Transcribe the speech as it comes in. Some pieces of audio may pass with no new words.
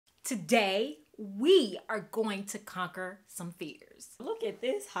Today, we are going to conquer some fears. Look at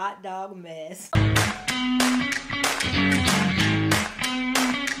this hot dog mess.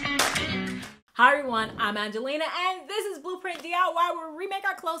 Hi everyone, I'm Angelina and this is Blueprint DIY, where we make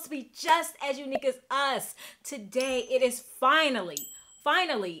our clothes to be just as unique as us. Today, it is finally,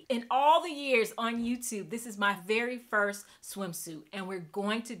 in all the years on YouTube, this is my very first swimsuit, and we're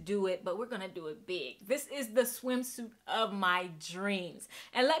going to do it, but we're going to do it big. This is the swimsuit of my dreams.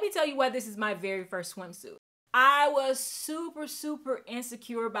 And let me tell you why this is my very first swimsuit. I was super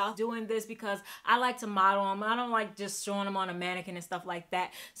insecure about doing this because I like to model them. I don't like just showing them on a mannequin and stuff like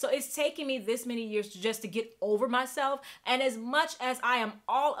that. So it's taken me this many years just to get over myself. And as much as I am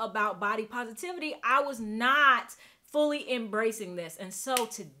all about body positivity, I was not fully embracing this. And so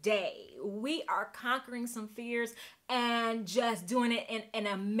today we are conquering some fears and just doing it in an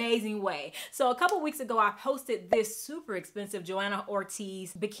amazing way. So a couple weeks ago, I posted this super expensive Johanna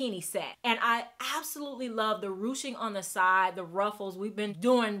Ortiz bikini set. And I absolutely love the ruching on the side, the ruffles. We've been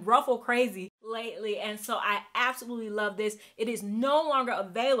doing ruffle crazy lately. And so I absolutely love this. It is no longer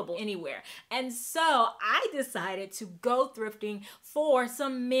available anywhere. And so I decided to go thrifting for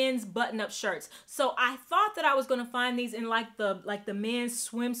some men's button-up shirts. So I thought that I was going to find these in like the men's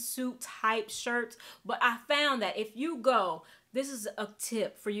swimsuit type shirts, but I found that if you go, this is a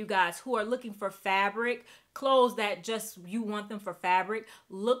tip for you guys who are looking for fabric, clothes that just you want them for fabric,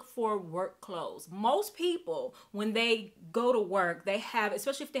 look for work clothes. Most people, when they go to work, they have,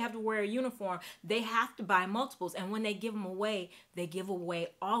 especially if they have to wear a uniform, they have to buy multiples. And when they give them away, they give away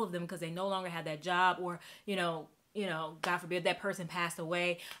all of them because they no longer have that job, or, you know, God forbid that person passed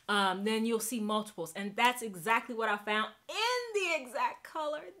away, then you'll see multiples. And that's exactly what I found in the exact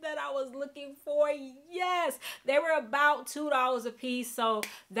color that I was looking for. Yes, they were about $2 a piece. So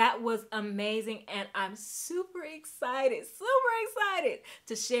that was amazing. And I'm super excited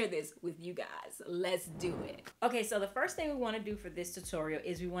to share this with you guys. Let's do it. Okay, so the first thing we want to do for this tutorial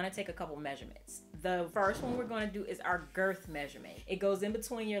is we want to take a couple measurements. The first one we're going to do is our girth measurement. It goes in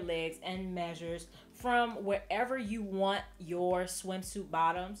between your legs and measures from wherever you want your swimsuit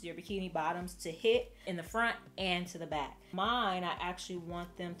bottoms, your bikini bottoms, to hit in the front and to the back. Mine, I actually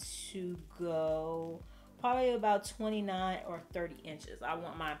want them to go probably about 29 or 30 inches. I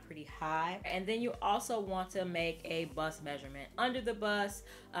want mine pretty high. And then you also want to make a bust measurement under the bust,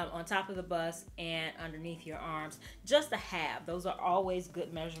 on top of the bust, and underneath your arms, just a half. Those are always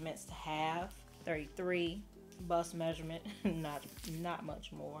good measurements to have. 33 bust measurement, not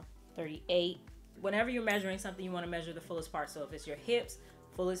much more. 38. Whenever you're measuring something, you want to measure the fullest part. So if it's your hips,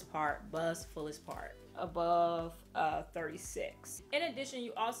 fullest part, bust, fullest part, above 36. In addition,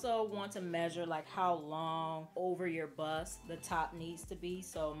 you also want to measure like how long over your bust the top needs to be.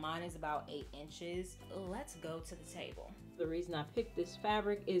 So mine is about 8 inches. Let's go to the table. The reason I picked this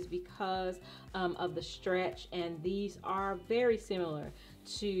fabric is because of the stretch, and these are very similar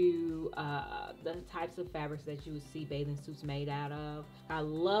to the types of fabrics that you would see bathing suits made out of. I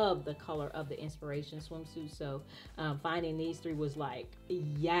love the color of the inspiration swimsuit, so finding these three was like,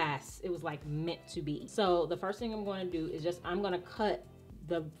 yes, it was like meant to be. So the first thing I'm going to do is I'm going to cut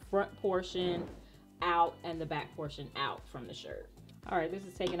the front portion out and the back portion out from the shirt. All right, this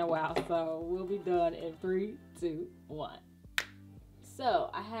is taking a while, so we'll be done in 3, 2, 1.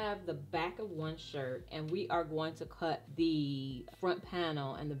 So I have the back of one shirt, and we are going to cut the front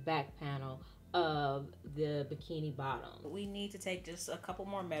panel and the back panel of the bikini bottom. We need to take just a couple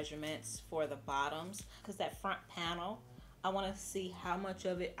more measurements for the bottoms, because that front panel, I want to see how much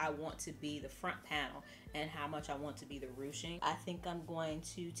of it I want to be the front panel and how much I want to be the ruching. I think I'm going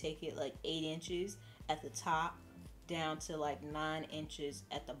to take it like 8 inches at the top down to like 9 inches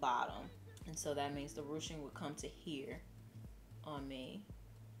at the bottom. And so that means the ruching would come to here on me,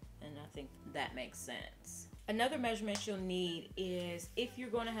 and I think that makes sense. Another measurement you'll need is if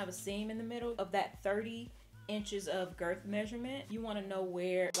you're going to have a seam in the middle of that 30 inches of girth measurement, you want to know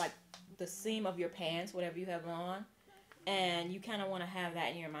where, like, the seam of your pants, whatever you have on, and you kind of want to have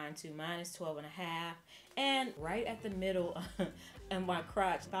that in your mind too. Mine is 12 and a half, and right at the middle and my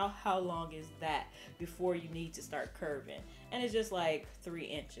crotch, about how long is that before you need to start curving? And it's just like 3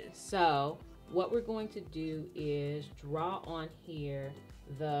 inches. So what we're going to do is draw on here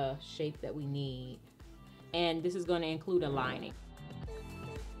the shape that we need, and this is going to include a lining.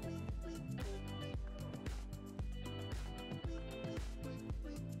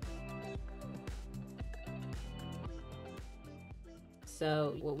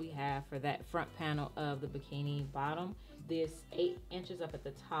 So what we have for that front panel of the bikini bottom, this 8 inches up at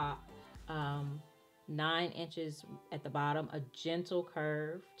the top, 9 inches at the bottom, a gentle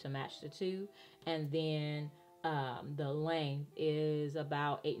curve to match the two, and then The length is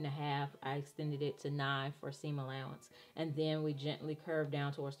about 8.5. I extended it to 9 for seam allowance. And then we gently curve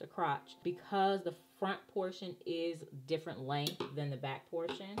down towards the crotch. Because the front portion is different length than the back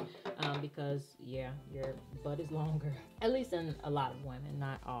portion, because yeah, your butt is longer. At least in a lot of women,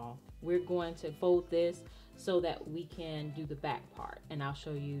 not all. We're going to fold this so that we can do the back part. And I'll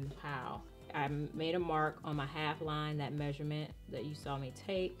show you how. I made a mark on my half line, that measurement that you saw me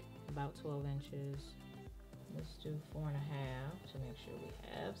take, about 12 inches. Let's do 4.5 to make sure we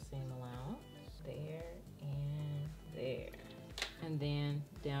have seam allowance. There and there. And then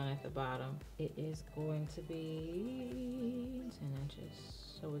down at the bottom, it is going to be 10 inches.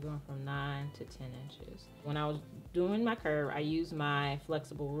 So we're going from 9 to 10 inches. When I was doing my curve, I used my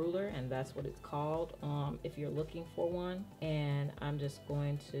flexible ruler, and that's what it's called if you're looking for one. And I'm just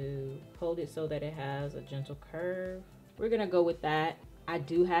going to hold it so that it has a gentle curve. We're gonna go with that. I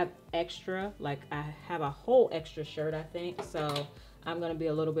do have extra, like I have a whole extra shirt, I think. So I'm gonna be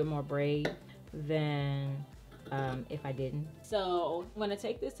a little bit more brave than if I didn't. So I'm gonna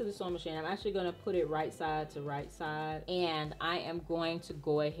take this to the sewing machine. I'm actually gonna put it right side to right side, and I am going to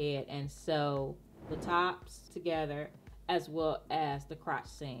go ahead and sew the tops together as well as the crotch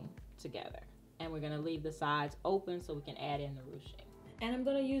seam together. And we're gonna leave the sides open so we can add in the ruching. And I'm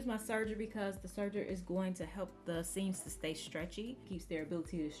gonna use my serger because the serger is going to help the seams to stay stretchy, keeps their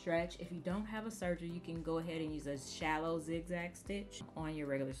ability to stretch. If you don't have a serger, you can go ahead and use a shallow zigzag stitch on your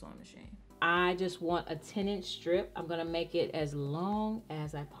regular sewing machine. I just want a 10-inch strip. I'm gonna make it as long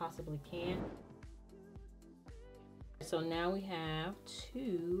as I possibly can. So now we have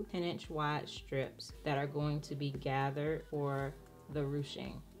two 10-inch wide strips that are going to be gathered for the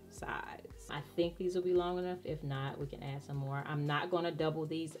ruching sides. I think these will be long enough. If not, we can add some more. I'm not gonna double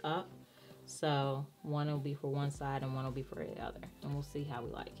these up. So one will be for one side and one will be for the other. And we'll see how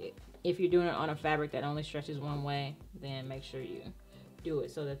we like it. If you're doing it on a fabric that only stretches one way, then make sure you do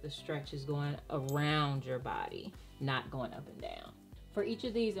it so that the stretch is going around your body, not going up and down. For each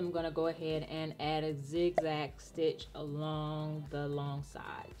of these, I'm gonna go ahead and add a zigzag stitch along the long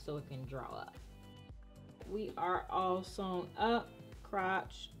side so it can draw up. We are all sewn up,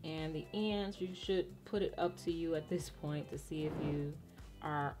 crotch and the ends. You should put it up to you at this point to see if you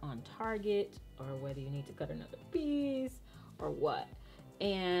are on target or whether you need to cut another piece or what.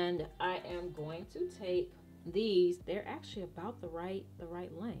 And I am going to take these. They're actually about the right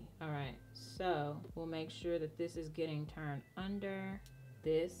length. All right, so we'll make sure that this is getting turned under.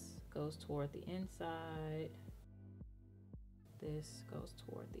 This goes toward the inside. This goes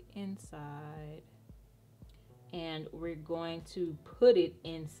toward the inside. And we're going to put it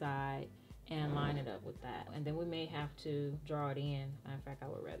inside and line it up with that. And then we may have to draw it in. In fact, I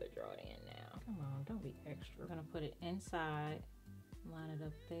would rather draw it in now. Come on, don't be extra. We're gonna put it inside, line it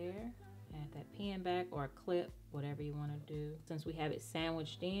up there, add that pin back or a clip, whatever you wanna do. Since we have it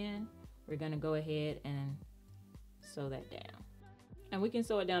sandwiched in, we're gonna go ahead and sew that down. And we can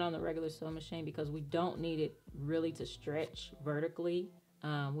sew it down on the regular sewing machine because we don't need it really to stretch vertically.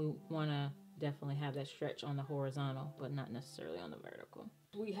 We wanna definitely have that stretch on the horizontal, but not necessarily on the vertical.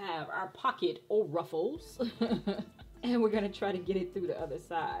 We have our pocket or ruffles and we're gonna try to get it through the other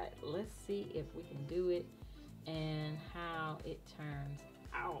side. Let's see if we can do it and how it turns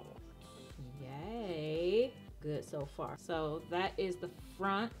out. Yay, good so far. So that is the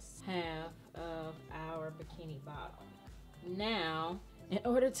front half of our bikini bottom. Now, in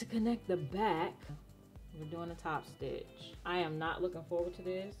order to connect the back, we're doing a top stitch. I am not looking forward to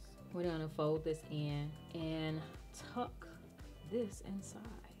this. We're gonna fold this in and tuck this inside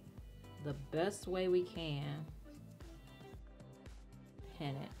the best way we can.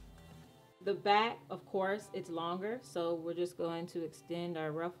 Pin it. The back, of course, it's longer, so we're just going to extend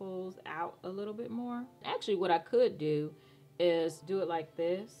our ruffles out a little bit more. Actually, what I could do is do it like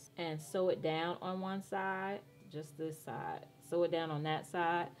this and sew it down on one side, just this side. Sew it down on that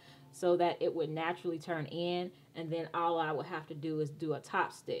side so that it would naturally turn in, and then all I would have to do is do a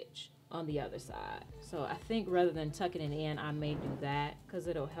top stitch on the other side. So I think rather than tucking it in, I may do that because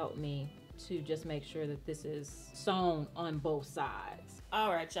it'll help me to just make sure that this is sewn on both sides.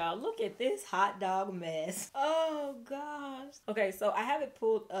 All right, y'all, look at this hot dog mess. Oh gosh. Okay, so I have it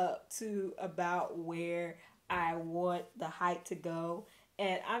pulled up to about where I want the height to go.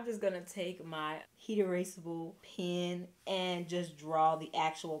 And I'm just gonna take my heat erasable pen and just draw the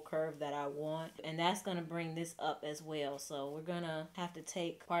actual curve that I want. And that's gonna bring this up as well. So we're gonna have to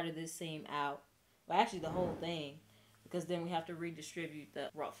take part of this seam out. Well, actually the whole thing, because then we have to redistribute the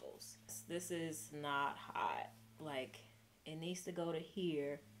ruffles. This is not hot. Like, it needs to go to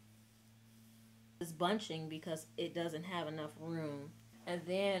here. It's bunching because it doesn't have enough room and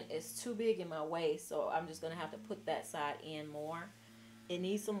then it's too big in my waist, so I'm just gonna have to put that side in more. It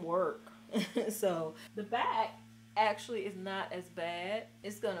needs some work. So the back actually is not as bad.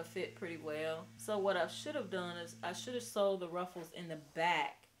 It's gonna fit pretty well. So what I should have done is I should have sewed the ruffles in the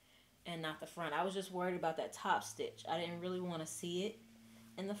back and not the front. I was just worried about that top stitch. I didn't really want to see it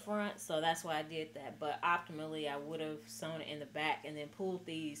in the front, so that's why I did that. But optimally, I would have sewn it in the back and then pulled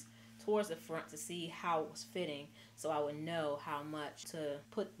these towards the front to see how it was fitting, so I would know how much to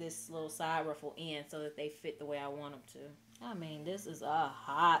put this little side ruffle in so that they fit the way I want them to. I mean, this is a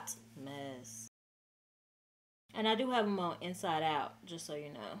hot mess. And I do have them on inside out, just so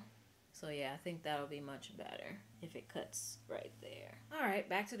you know. So yeah, I think that'll be much better if it cuts right there. All right,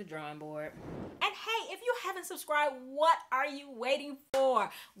 back to the drawing board. And hey, if you haven't subscribed, what are you waiting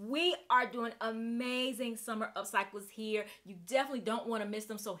for? We are doing amazing summer upcycles here. You definitely don't want to miss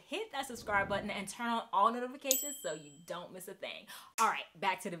them, so hit that subscribe button and turn on all notifications so you don't miss a thing. All right,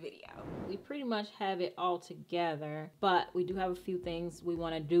 back to the video. We pretty much have it all together, but we do have a few things we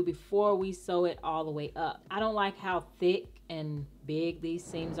want to do before we sew it all the way up. I don't like how thick and big these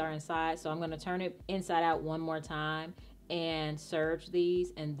seams are inside, so I'm going to turn it inside out one more time and serge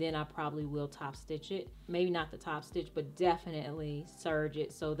these, and then I probably will top stitch it. Maybe not the top stitch, but definitely serge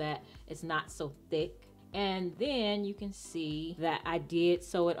it so that it's not so thick. And then you can see that I did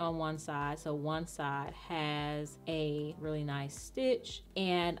sew it on one side, so one side has a really nice stitch,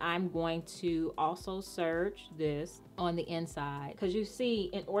 and I'm going to also serge this on the inside, because you see,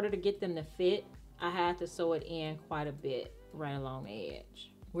 in order to get them to fit, I had to sew it in quite a bit right along the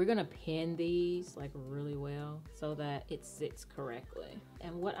edge. We're gonna pin these like really well so that it sits correctly.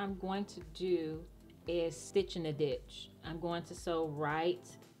 And what I'm going to do is stitch in the ditch. I'm going to sew right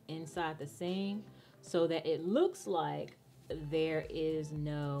inside the seam so that it looks like there is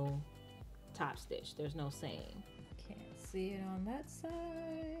no top stitch. There's no seam. Can't see it on that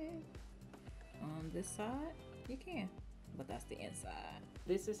side. On this side, you can, but that's the inside.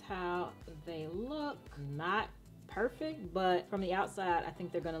 This is how they look. Not perfect, but from the outside, I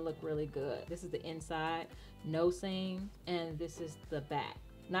think they're gonna look really good. This is the inside, no seam, and this is the back.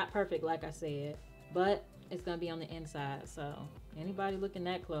 Not perfect, like I said, but it's gonna be on the inside, so anybody looking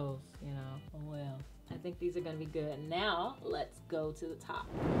that close, you know, oh well. I think these are gonna be good. Now, let's go to the top.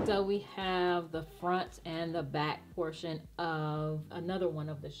 So we have the front and the back portion of another one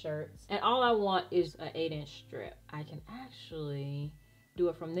of the shirts. And all I want is an 8-inch strip. I can actually do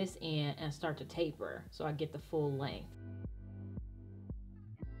it from this end and start to taper so I get the full length.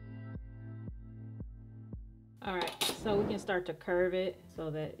 All right, so we can start to curve it so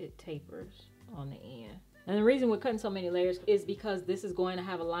that it tapers on the end. And the reason we're cutting so many layers is because this is going to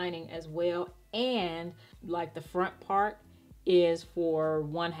have a lining as well, and like the front part is for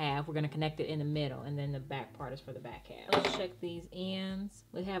one half. We're going to connect it in the middle, and then the back part is for the back half. Let's check these ends.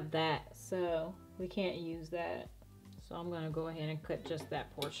 We have that, so we can't use that. So I'm going to go ahead and cut just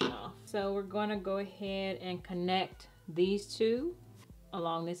that portion off. So we're going to go ahead and connect these two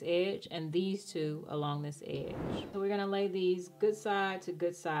along this edge and these two along this edge. So we're going to lay these good side to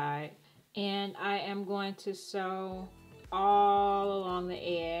good side, and I am going to sew all along the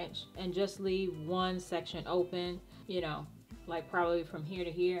edge and just leave one section open, you know, like probably from here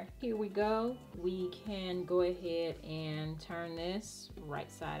to here. Here we go. We can go ahead and turn this right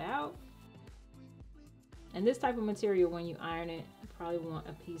side out. And this type of material, when you iron it, you probably want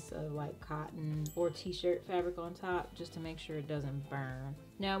a piece of like cotton or t-shirt fabric on top just to make sure it doesn't burn.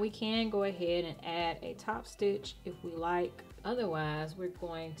 Now we can go ahead and add a top stitch if we like. Otherwise, we're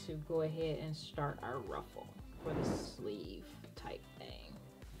going to go ahead and start our ruffle for the sleeve type thing.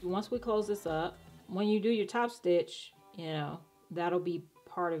 Once we close this up, when you do your top stitch, you know, that'll be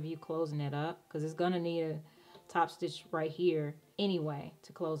part of you closing it up, because it's gonna need a top stitch right here anyway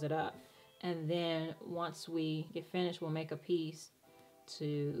to close it up. And then once we get finished, we'll make a piece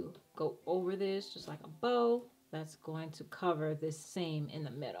to go over this, just like a bow, that's going to cover this seam in the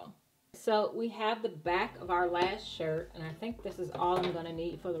middle. So we have the back of our last shirt, and I think this is all I'm gonna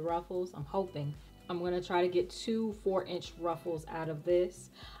need for the ruffles. I'm hoping. I'm gonna try to get 2 4-inch ruffles out of this.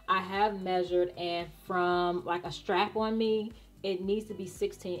 I have measured, and from like a strap on me, it needs to be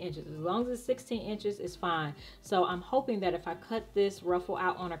 16 inches. As long as it's 16 inches, it's fine. So I'm hoping that if I cut this ruffle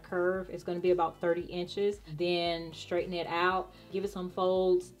out on a curve, it's gonna be about 30 inches, then straighten it out, give it some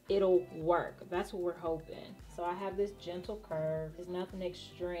folds, it'll work. That's what we're hoping. So I have this gentle curve. It's nothing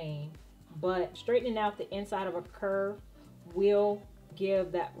extreme, but straightening out the inside of a curve will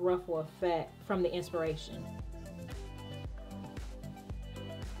give that ruffle effect from the inspiration.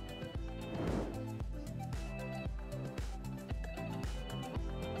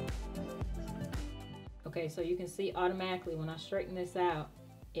 Okay, so you can see automatically when I straighten this out,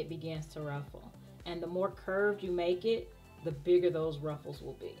 it begins to ruffle. And the more curved you make it, the bigger those ruffles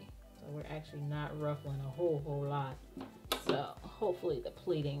will be. So we're actually not ruffling a whole lot. So hopefully the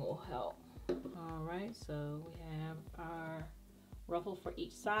pleating will help. All right, so we have our ruffle for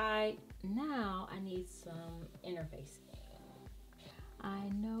each side. Now I need some interfacing. I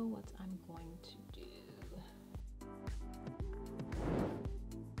know what I'm going to do.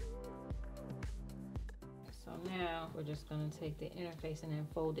 So now we're just going to take the interfacing and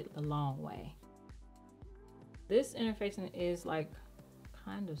fold it the long way. This interfacing is like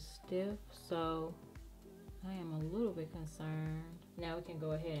kind of stiff, so I am a little bit concerned. Now we can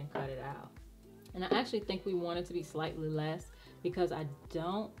go ahead and cut it out. And I actually think we want it to be slightly less because I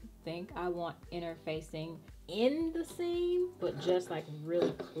don't think I want interfacing in the seam, but just like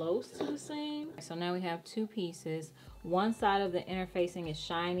really close to the seam. So now we have two pieces. One side of the interfacing is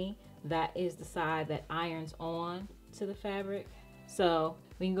shiny. That is the side that irons on to the fabric. So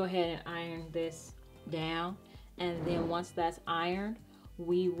we can go ahead and iron this down. And then once that's ironed,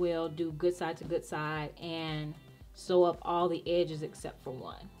 we will do good side to good side and sew up all the edges except for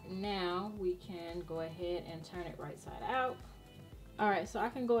one. Now we can go ahead and turn it right side out. All right, so I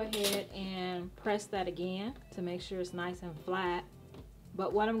can go ahead and press that again to make sure it's nice and flat.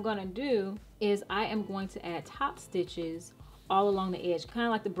 But what I'm gonna do is I am going to add top stitches all along the edge, kind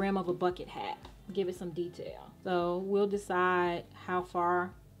of like the brim of a bucket hat. Give it some detail. So we'll decide how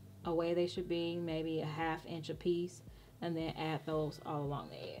far away they should be, maybe a 1/2 inch a piece, and then add those all along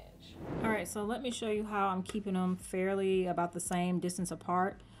the edge. All right, so let me show you how I'm keeping them fairly about the same distance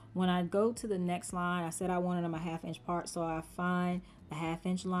apart. When I go to the next line, I said I wanted them a 1/2 inch apart, so I find the 1/2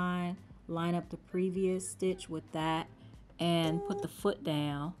 inch line, line up the previous stitch with that, and put the foot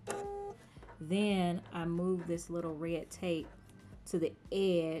down. Then I move this little red tape to the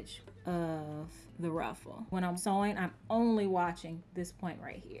edge of the ruffle. When I'm sewing, I'm only watching this point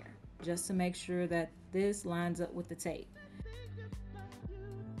right here, just to make sure that this lines up with the tape.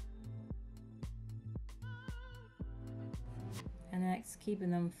 And that's keeping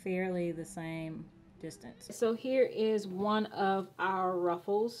them fairly the same distance. So here is one of our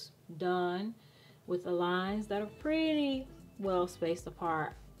ruffles done with the lines that are pretty well spaced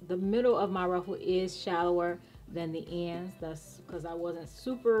apart. The middle of my ruffle is shallower than the ends. That's because I wasn't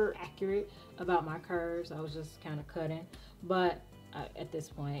super accurate about my curves. I was just kind of cutting. But at this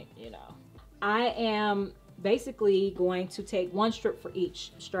point, you know, I am basically going to take one strip for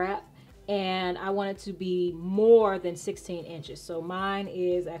each strap, and I want it to be more than 16 inches. So mine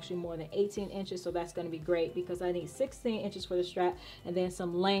is actually more than 18 inches, so that's going to be great because I need 16 inches for the strap and then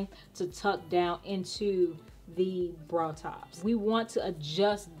some length to tuck down into the bra tops. We want to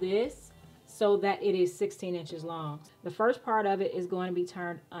adjust this so that it is 16 inches long. The first part of it is going to be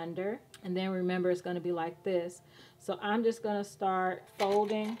turned under, and then remember it's going to be like this. So I'm just going to start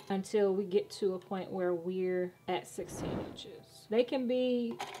folding until we get to a point where we're at 16 inches. They can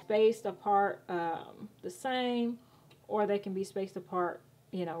be spaced apart the same, or they can be spaced apart,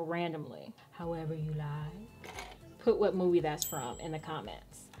 you know, randomly. However you like. Put what movie that's from in the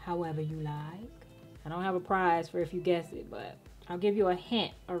comments. However you like. I don't have a prize for if you guess it, but I'll give you a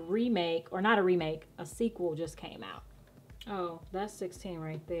hint. A remake, or not a remake, a sequel just came out. Oh, that's 16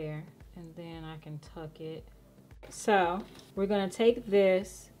 right there. And then I can tuck it. So we're gonna take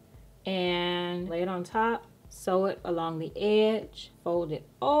this and lay it on top, sew it along the edge, fold it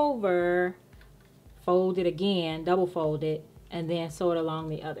over, fold it again, double fold it, and then sew it along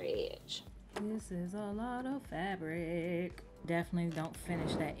the other edge. This is a lot of fabric. Definitely don't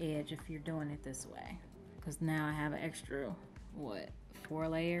finish that edge if you're doing it this way, because now I have an extra, what, 4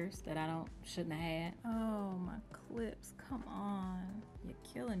 layers that I shouldn't have had. Oh, my clips, come on. You're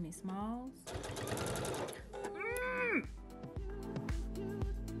killing me, Smalls.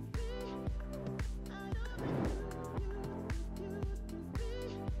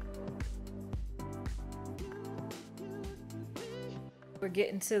 We're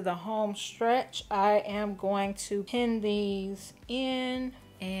getting to the home stretch. I am going to pin these in,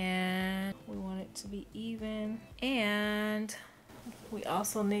 and we want it to be even, and we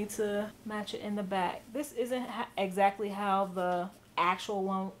also need to match it in the back. This isn't exactly how the actual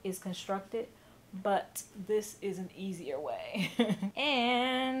one is constructed, but this is an easier way.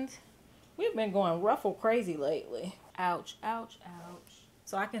 And we've been going ruffle crazy lately. Ouch, ouch, ouch.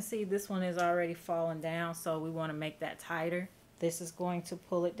 So I can see this one is already falling down, so we want to make that tighter. This is going to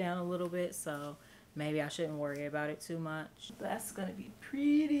pull it down a little bit, so maybe I shouldn't worry about it too much. That's gonna be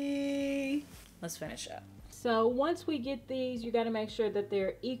pretty. Let's finish up. So once we get these, you gotta make sure that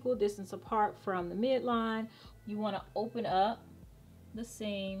they're equal distance apart from the midline. You wanna open up the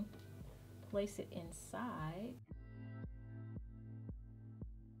seam place it inside.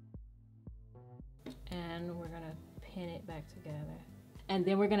 And we're gonna pin it back together. And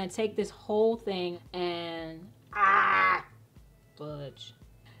then we're gonna take this whole thing and fudge.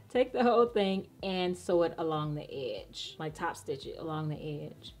 Take the whole thing and sew it along the edge, like top stitch it along the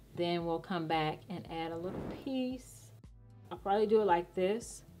edge. Then we'll come back and add a little piece. I'll probably do it like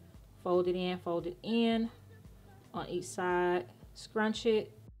this. Fold it in on each side, scrunch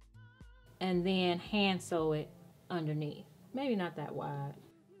it, and then hand sew it underneath. Maybe not that wide.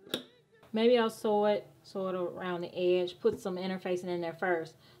 Maybe I'll sew it around the edge, put some interfacing in there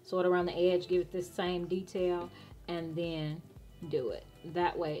first, sew it around the edge, give it this same detail, and then do it.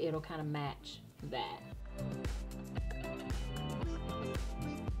 That way it'll kind of match that.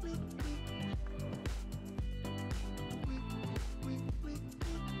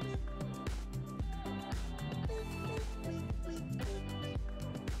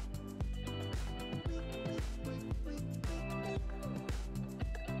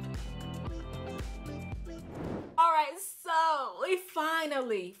 So we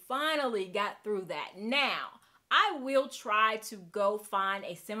finally got through that. Now, I will try to go find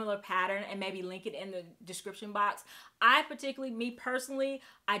a similar pattern and maybe link it in the description box. Me personally,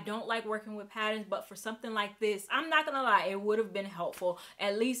 I don't like working with patterns, but for something like this, I'm not gonna lie, it would have been helpful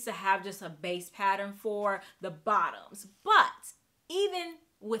at least to have just a base pattern for the bottoms. But even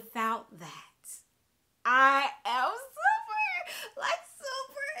without that, I am super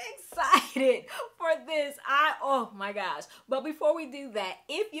excited for this. Oh my gosh. But before we do that,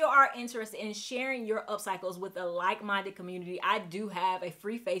 if you are interested in sharing your upcycles with a like-minded community, I do have a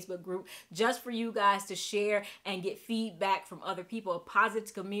free Facebook group just for you guys to share and get feedback from other people, a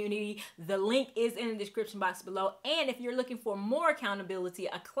positive community. The link is in the description box below. And if you're looking for more accountability,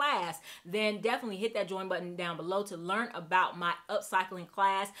 a class, then definitely hit that join button down below to learn about my upcycling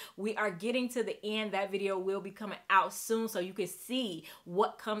class. We are getting to the end. That video will be coming out soon so you can see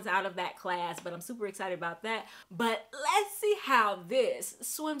what comes out of that class, but I'm super excited about that. But let's see how this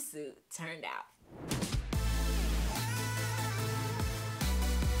swimsuit turned out.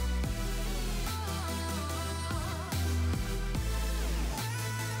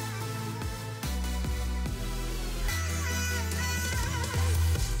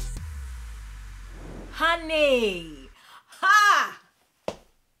 Honey, ha!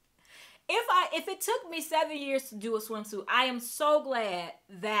 If it took me 7 years to do a swimsuit, I am so glad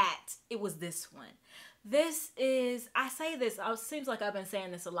that it was this one. This is, I say this, it seems like I've been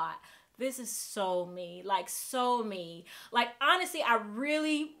saying this a lot. This is so me, like so me. Like honestly, I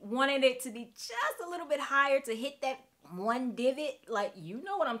really wanted it to be just a little bit higher to hit that one divot. Like you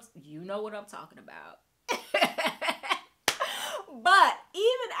know what I'm talking about. But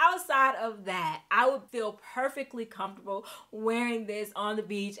even outside of that, I would feel perfectly comfortable wearing this on the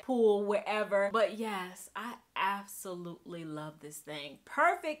beach, pool, wherever. But yes, I absolutely love this thing.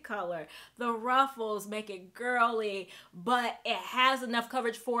 Perfect color. The ruffles make it girly, but it has enough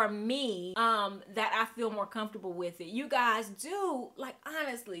coverage for me that I feel more comfortable with it. You guys do, like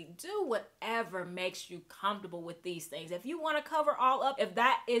honestly, do whatever makes you comfortable with these things. If you want to cover all up, if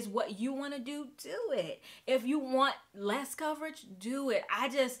that is what you want to do it. If you want less coverage, do it.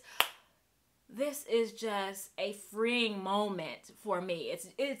 This is just a freeing moment for me.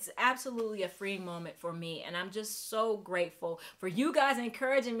 It's absolutely a freeing moment for me, and I'm just so grateful for you guys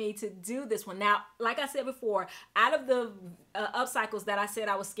encouraging me to do this one. Now, like I said before, out of the upcycles that I said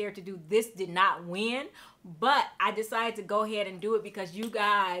I was scared to do, this did not win, but I decided to go ahead and do it because you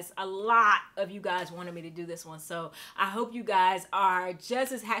guys, a lot of you guys wanted me to do this one. So I hope you guys are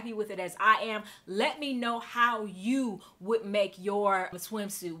just as happy with it as I am. Let me know how you would make your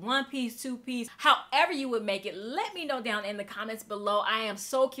swimsuit, 1-piece, 2-piece, however you would make it. Let me know down in the comments below. I am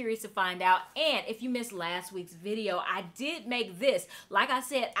so curious to find out. And if you missed last week's video, I did make this, like I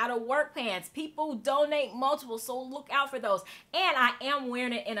said, out of work pants. People donate multiple, so look out for those. And I am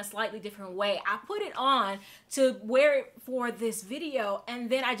wearing it in a slightly different way. I put it on to wear it for this video, and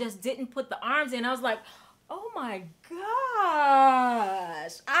then I just didn't put the arms in. I was like, oh my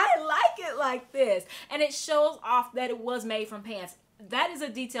gosh, I like it like this. And it shows off that it was made from pants. That is a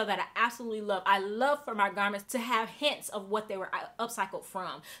detail that I absolutely love. I love for my garments to have hints of what they were upcycled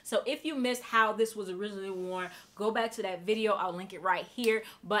from. So if you missed how this was originally worn, go back to that video. I'll link it right here.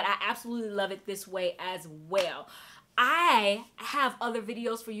 But I absolutely love it this way as well. I have other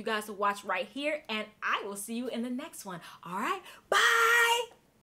videos for you guys to watch right here, and I will see you in the next one. All right, bye.